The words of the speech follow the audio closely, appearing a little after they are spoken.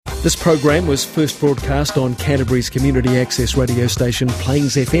This program was first broadcast on Canterbury's community access radio station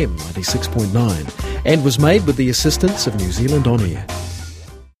Plains FM 96.9 and was made with the assistance of New Zealand On Air.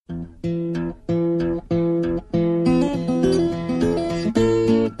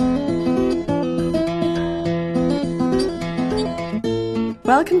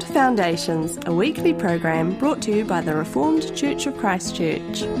 Welcome to Foundations, a weekly program brought to you by the Reformed Church of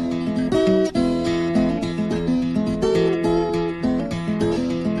Christchurch.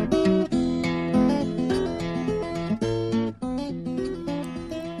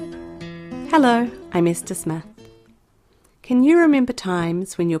 Hello, I'm Esther Smith. Can you remember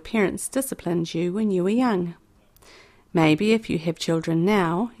times when your parents disciplined you when you were young? Maybe if you have children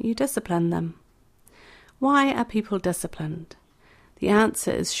now, you discipline them. Why are people disciplined? The answer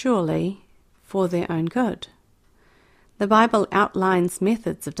is surely for their own good. The Bible outlines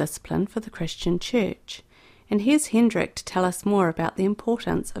methods of discipline for the Christian church, and here's Hendrik to tell us more about the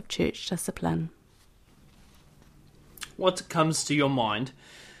importance of church discipline. What comes to your mind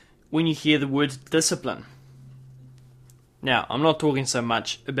when you hear the word discipline? Now, I'm not talking so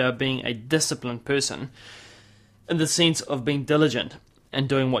much about being a disciplined person in the sense of being diligent and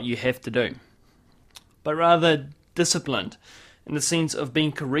doing what you have to do, but rather disciplined in the sense of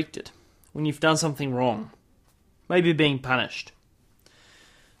being corrected when you've done something wrong, maybe being punished.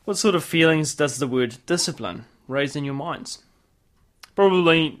 What sort of feelings does the word discipline raise in your minds?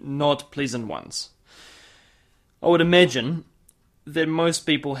 Probably not pleasant ones. I would imagine that most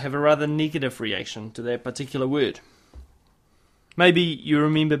people have a rather negative reaction to that particular word. Maybe you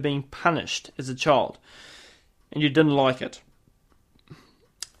remember being punished as a child and you didn't like it.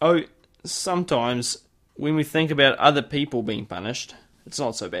 Oh, sometimes when we think about other people being punished, it's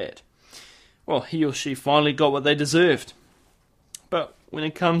not so bad. Well, he or she finally got what they deserved. But when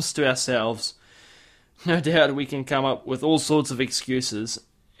it comes to ourselves, no doubt we can come up with all sorts of excuses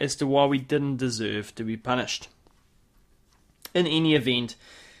as to why we didn't deserve to be punished. In any event,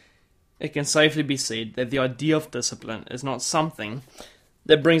 it can safely be said that the idea of discipline is not something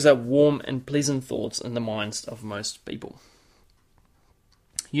that brings up warm and pleasant thoughts in the minds of most people.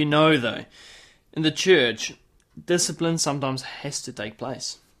 You know, though, in the church, discipline sometimes has to take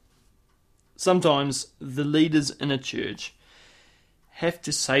place. Sometimes the leaders in a church have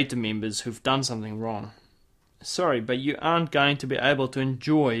to say to members who've done something wrong, "Sorry, but you aren't going to be able to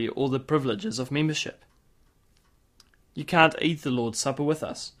enjoy all the privileges of membership. You can't eat the Lord's Supper with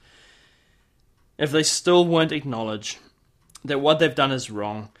us." If they still won't acknowledge that what they've done is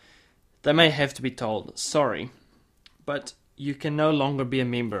wrong, they may have to be told, "Sorry, but you can no longer be a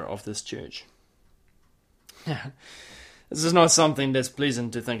member of this church." This is not something that's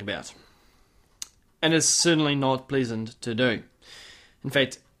pleasant to think about. And it's certainly not pleasant to do. In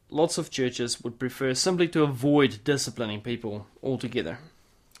fact, lots of churches would prefer simply to avoid disciplining people altogether.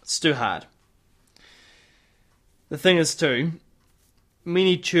 It's too hard. The thing is too,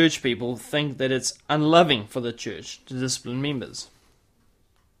 many church people think that it's unloving for the church to discipline members.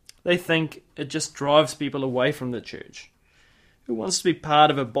 They think it just drives people away from the church. Who wants to be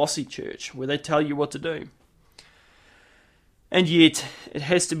part of a bossy church where they tell you what to do? And yet, it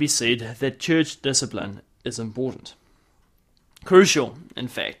has to be said that church discipline is important. Crucial, in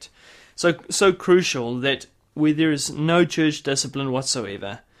fact. So crucial that where there is no church discipline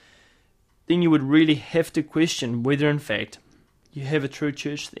whatsoever, then you would really have to question whether, in fact, you have a true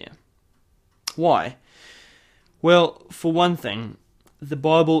church there. Why? Well, for one thing, the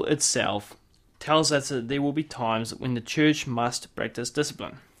Bible itself tells us that there will be times when the church must practice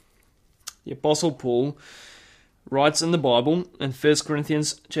discipline. The Apostle Paul writes in the Bible, in 1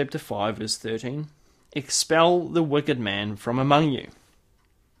 Corinthians chapter 5, verse 13, "Expel the wicked man from among you."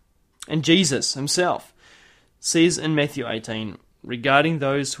 And Jesus himself says in Matthew 18, regarding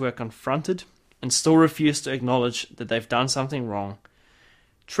those who are confronted and still refuse to acknowledge that they've done something wrong,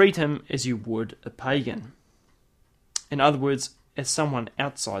 treat him as you would a pagan. In other words, as someone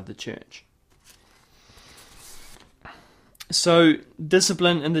outside the church. So,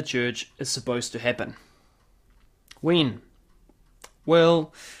 discipline in the church is supposed to happen. When?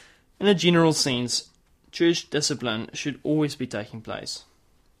 Well, in a general sense, church discipline should always be taking place.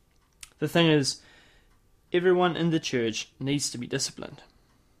 The thing is, everyone in the church needs to be disciplined.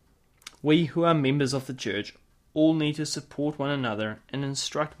 We who are members of the church all need to support one another and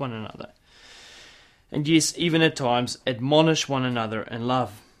instruct one another. And yes, even at times, admonish one another in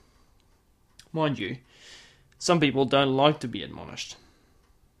love. Mind you, some people don't like to be admonished.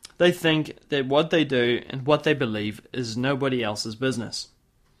 They think that what they do and what they believe is nobody else's business.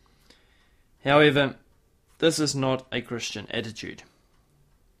 However, this is not a Christian attitude.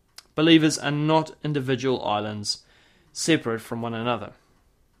 Believers are not individual islands separate from one another.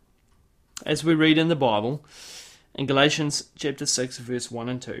 As we read in the Bible, in Galatians chapter 6, verse 1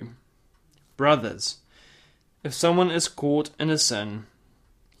 and 2, "Brothers, if someone is caught in a sin,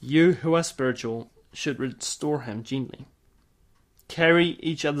 you who are spiritual should restore him gently. Carry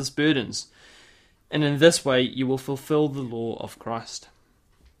each other's burdens, and in this way you will fulfill the law of Christ."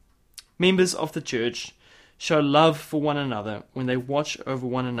 Members of the church show love for one another when they watch over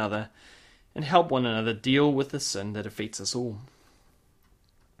one another and help one another deal with the sin that affects us all.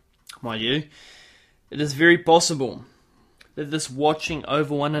 Mind you, it is very possible that this watching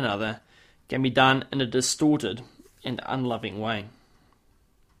over one another can be done in a distorted and unloving way.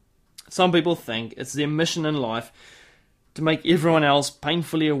 Some people think it's their mission in life to make everyone else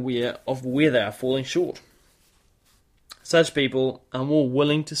painfully aware of where they are falling short. Such people are more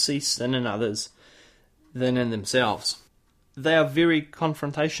willing to see sin in others than in themselves. They are very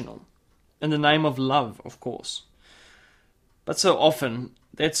confrontational, in the name of love, of course. But so often,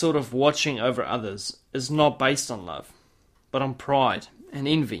 that sort of watching over others is not based on love, but on pride and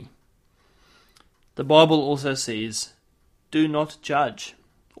envy. The Bible also says, "Do not judge,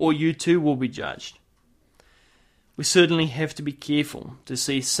 or you too will be judged." We certainly have to be careful to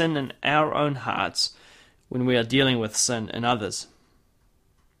see sin in our own hearts when we are dealing with sin in others.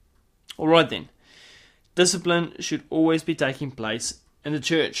 Alright then, discipline should always be taking place in the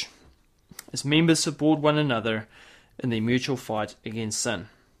church, as members support one another in their mutual fight against sin.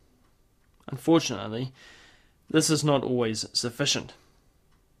 Unfortunately, this is not always sufficient.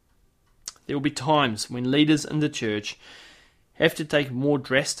 There will be times when leaders in the church have to take more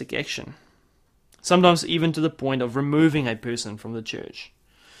drastic action, sometimes even to the point of removing a person from the church.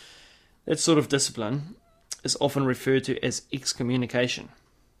 That sort of discipline is often referred to as excommunication.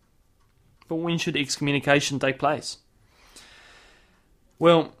 But when should excommunication take place?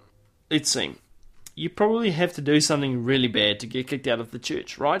 Well, let's see. You probably have to do something really bad to get kicked out of the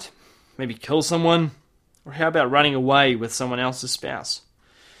church, right? Maybe kill someone, or how about running away with someone else's spouse?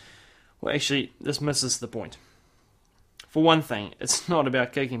 Well, actually, this misses the point. For one thing, it's not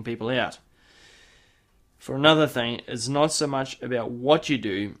about kicking people out. For another thing, it's not so much about what you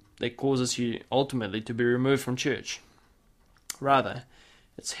do that causes you ultimately to be removed from church. Rather,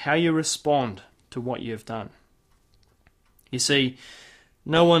 it's how you respond to what you have done. You see,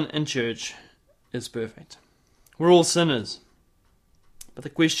 no one in church is perfect. We're all sinners. But the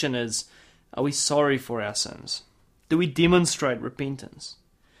question is, are we sorry for our sins? Do we demonstrate repentance?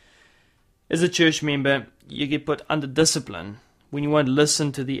 As a church member, you get put under discipline when you won't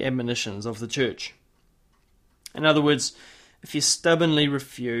listen to the admonitions of the church. In other words, if you stubbornly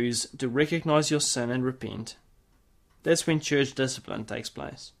refuse to recognize your sin and repent, that's when church discipline takes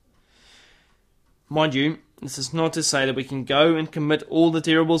place. Mind you, this is not to say that we can go and commit all the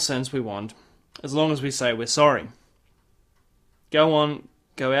terrible sins we want, as long as we say we're sorry. Go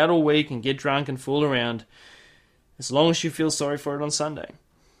out all week and get drunk and fool around, as long as you feel sorry for it on Sunday.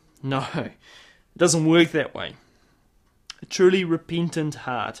 No, it doesn't work that way. A truly repentant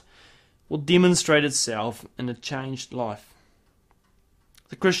heart will demonstrate itself in a changed life.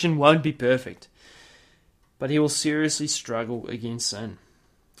 The Christian won't be perfect, but he will seriously struggle against sin,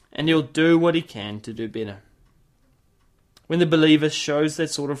 and he'll do what he can to do better. When the believer shows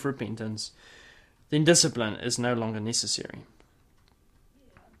that sort of repentance, then discipline is no longer necessary.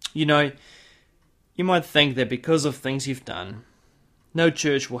 You know, you might think that because of things you've done, no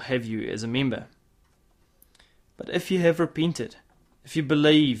church will have you as a member. But if you have repented, if you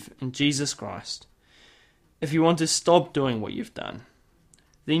believe in Jesus Christ, if you want to stop doing what you've done,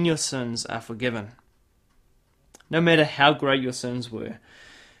 then your sins are forgiven. No matter how great your sins were,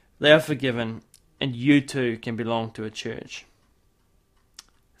 they are forgiven, and you too can belong to a church.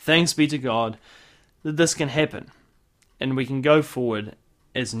 Thanks be to God that this can happen, and we can go forward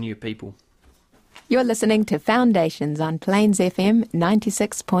as new people. You're listening to Foundations on Plains FM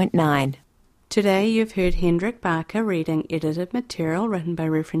 96.9. Today you've heard Hendrik Barker reading edited material written by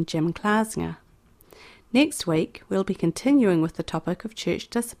Reverend Jim Klausner. Next week we'll be continuing with the topic of church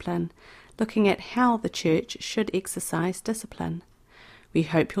discipline, looking at how the church should exercise discipline. We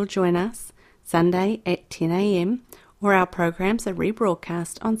hope you'll join us Sunday at 10 a.m, or our programs are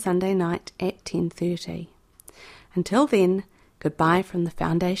rebroadcast on Sunday night at 10:30. Until then, goodbye from the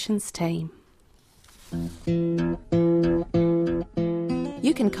Foundations team.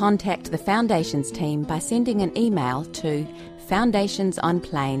 You can contact the Foundations team by sending an email to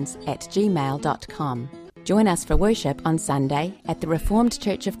foundationsonplains@gmail.com. Join us for worship on Sunday at the Reformed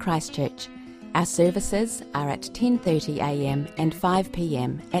Church of Christchurch. Our services are at 10:30 a.m. and 5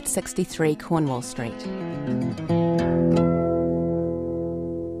 p.m. at 63 Cornwall Street.